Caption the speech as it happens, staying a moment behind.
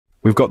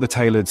We've got the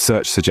tailored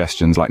search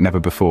suggestions like never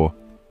before.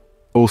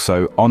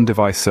 Also,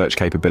 on-device search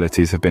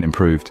capabilities have been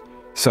improved.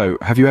 So,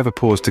 have you ever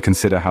paused to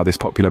consider how this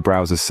popular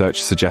browser's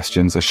search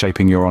suggestions are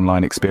shaping your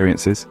online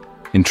experiences?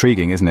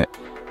 Intriguing, isn't it?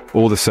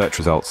 All the search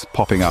results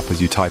popping up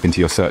as you type into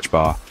your search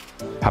bar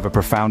have a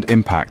profound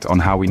impact on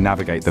how we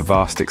navigate the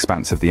vast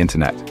expanse of the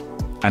internet.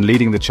 And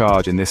leading the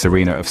charge in this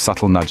arena of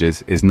subtle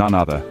nudges is none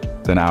other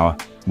than our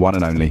one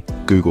and only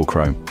Google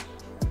Chrome.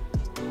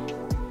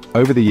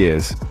 Over the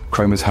years,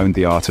 Chrome has honed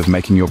the art of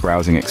making your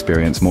browsing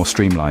experience more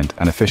streamlined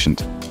and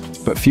efficient.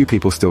 But few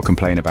people still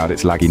complain about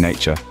its laggy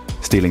nature,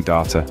 stealing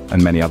data,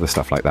 and many other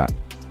stuff like that.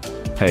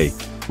 Hey,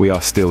 we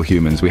are still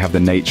humans. We have the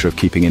nature of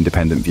keeping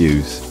independent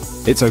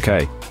views. It's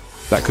okay.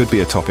 That could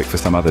be a topic for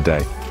some other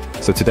day.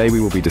 So today we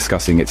will be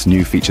discussing its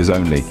new features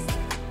only.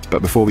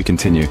 But before we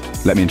continue,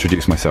 let me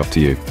introduce myself to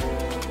you.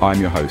 I'm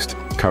your host.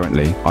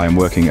 Currently, I am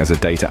working as a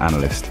data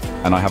analyst,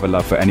 and I have a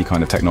love for any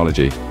kind of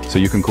technology, so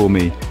you can call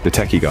me the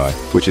techie guy,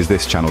 which is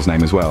this channel's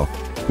name as well,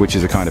 which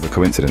is a kind of a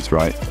coincidence,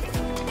 right?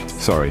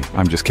 Sorry,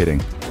 I'm just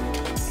kidding.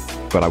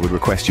 But I would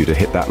request you to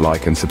hit that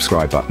like and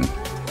subscribe button.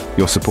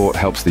 Your support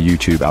helps the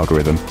YouTube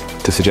algorithm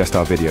to suggest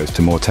our videos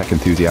to more tech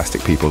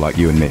enthusiastic people like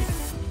you and me.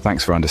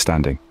 Thanks for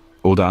understanding.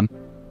 All done?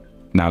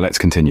 Now let's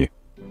continue.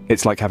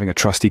 It's like having a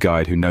trusty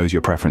guide who knows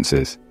your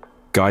preferences,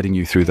 guiding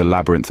you through the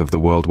labyrinth of the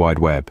World Wide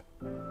Web.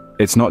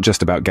 It's not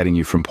just about getting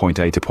you from point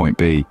A to point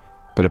B,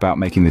 but about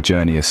making the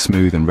journey as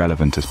smooth and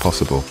relevant as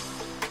possible.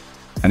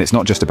 And it's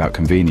not just about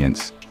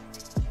convenience.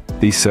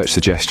 These search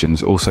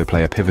suggestions also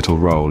play a pivotal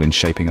role in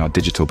shaping our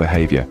digital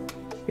behavior,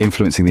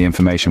 influencing the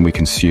information we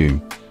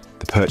consume,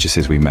 the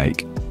purchases we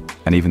make,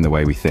 and even the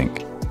way we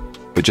think.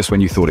 But just when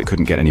you thought it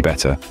couldn't get any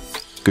better,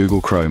 Google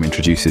Chrome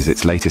introduces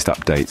its latest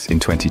updates in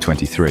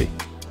 2023,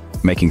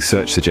 making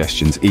search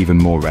suggestions even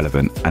more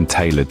relevant and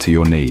tailored to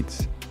your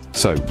needs.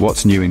 So,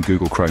 what's new in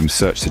Google Chrome's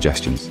search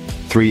suggestions?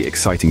 3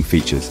 exciting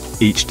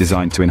features, each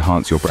designed to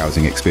enhance your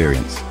browsing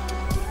experience.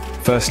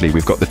 Firstly,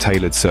 we've got the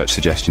tailored search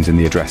suggestions in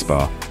the address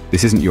bar.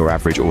 This isn't your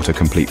average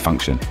autocomplete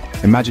function.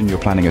 Imagine you're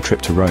planning a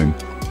trip to Rome.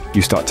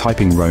 You start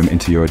typing Rome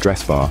into your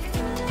address bar,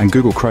 and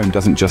Google Chrome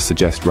doesn't just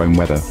suggest Rome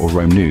weather or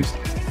Rome news.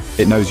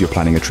 It knows you're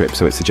planning a trip,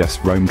 so it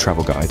suggests Rome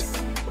travel guide,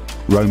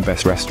 Rome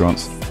best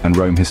restaurants, and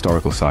Rome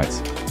historical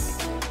sites.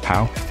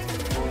 How?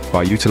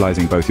 By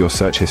utilizing both your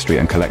search history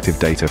and collective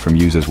data from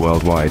users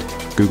worldwide,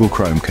 Google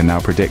Chrome can now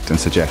predict and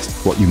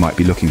suggest what you might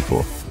be looking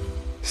for.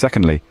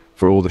 Secondly,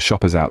 for all the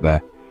shoppers out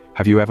there,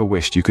 have you ever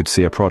wished you could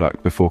see a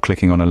product before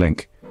clicking on a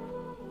link?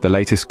 The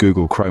latest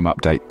Google Chrome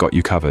update got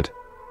you covered.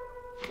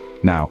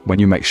 Now, when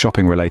you make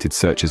shopping-related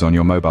searches on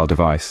your mobile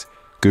device,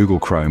 Google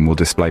Chrome will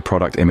display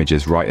product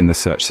images right in the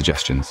search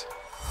suggestions.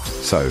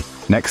 So,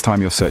 next time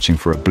you're searching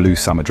for a blue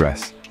summer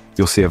dress,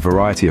 you'll see a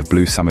variety of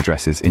blue summer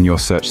dresses in your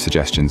search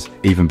suggestions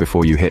even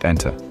before you hit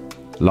enter.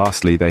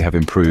 Lastly, they have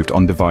improved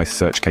on-device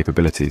search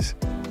capabilities.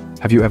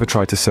 Have you ever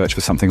tried to search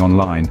for something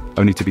online,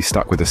 only to be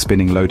stuck with a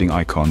spinning loading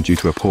icon due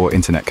to a poor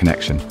internet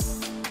connection?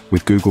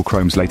 With Google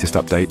Chrome's latest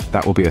update,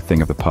 that will be a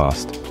thing of the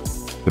past.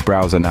 The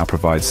browser now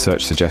provides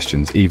search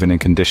suggestions even in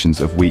conditions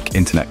of weak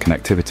internet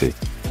connectivity.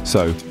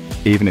 So,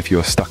 even if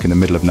you're stuck in the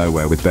middle of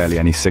nowhere with barely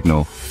any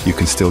signal, you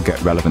can still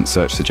get relevant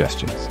search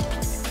suggestions.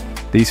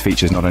 These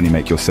features not only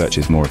make your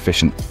searches more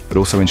efficient, but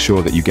also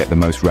ensure that you get the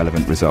most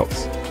relevant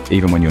results,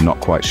 even when you're not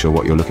quite sure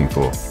what you're looking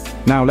for.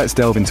 Now let's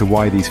delve into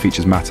why these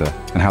features matter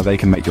and how they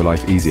can make your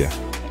life easier.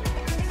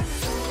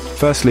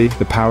 Firstly,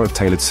 the power of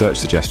tailored search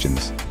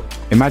suggestions.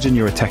 Imagine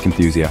you're a tech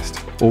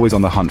enthusiast, always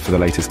on the hunt for the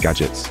latest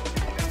gadgets.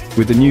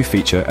 With the new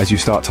feature, as you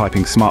start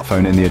typing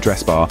smartphone in the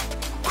address bar,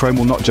 Chrome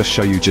will not just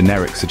show you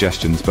generic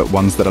suggestions, but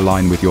ones that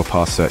align with your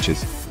past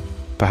searches.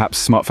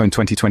 Perhaps smartphone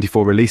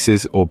 2024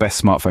 releases or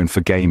best smartphone for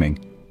gaming.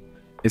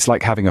 It's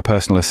like having a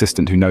personal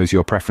assistant who knows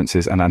your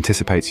preferences and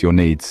anticipates your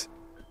needs.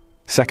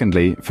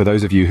 Secondly, for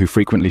those of you who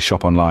frequently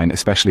shop online,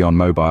 especially on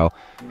mobile,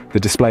 the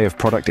display of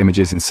product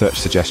images in search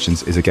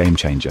suggestions is a game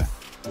changer.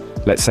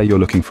 Let's say you're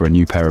looking for a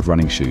new pair of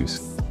running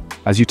shoes.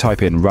 As you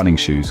type in running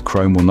shoes,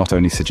 Chrome will not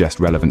only suggest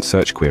relevant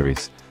search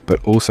queries,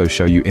 but also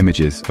show you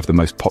images of the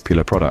most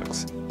popular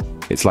products.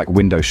 It's like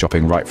window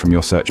shopping right from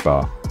your search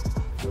bar.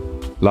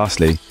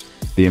 Lastly,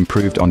 the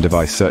improved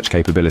on-device search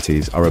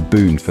capabilities are a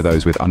boon for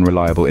those with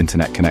unreliable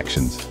internet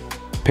connections.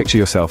 Picture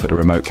yourself at a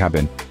remote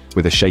cabin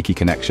with a shaky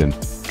connection,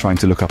 trying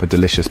to look up a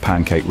delicious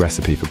pancake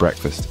recipe for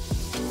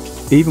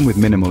breakfast. Even with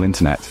minimal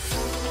internet,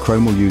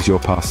 Chrome will use your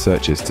past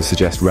searches to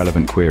suggest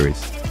relevant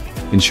queries,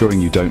 ensuring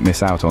you don't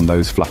miss out on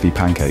those fluffy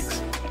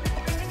pancakes.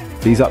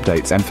 These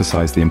updates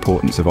emphasize the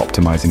importance of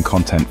optimizing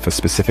content for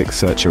specific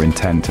searcher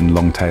intent and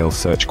long-tail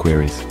search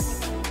queries.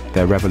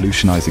 They're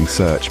revolutionizing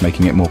search,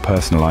 making it more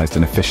personalized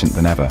and efficient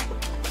than ever.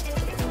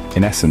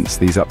 In essence,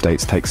 these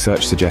updates take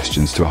search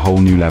suggestions to a whole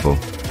new level,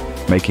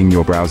 making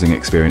your browsing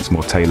experience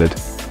more tailored,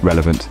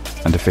 relevant,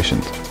 and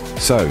efficient.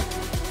 So,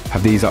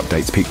 have these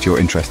updates piqued your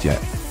interest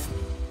yet?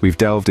 We've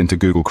delved into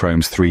Google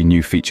Chrome's 3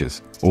 new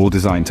features, all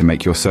designed to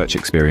make your search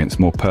experience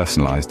more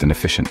personalized and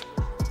efficient.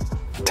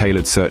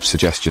 Tailored search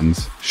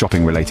suggestions,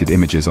 shopping-related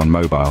images on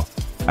mobile,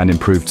 and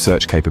improved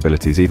search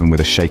capabilities even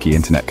with a shaky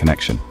internet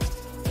connection.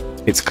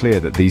 It's clear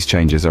that these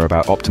changes are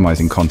about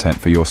optimizing content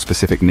for your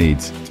specific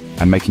needs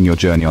and making your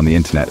journey on the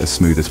internet as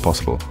smooth as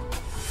possible.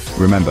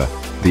 Remember,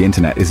 the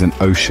internet is an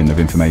ocean of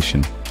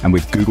information, and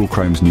with Google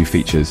Chrome's new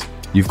features,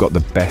 you've got the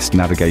best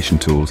navigation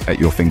tools at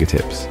your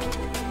fingertips.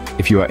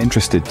 If you are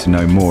interested to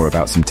know more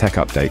about some tech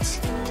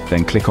updates,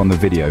 then click on the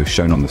video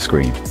shown on the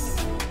screen.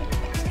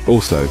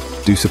 Also,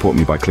 do support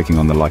me by clicking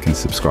on the like and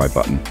subscribe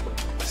button.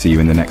 See you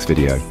in the next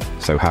video,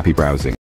 so happy browsing.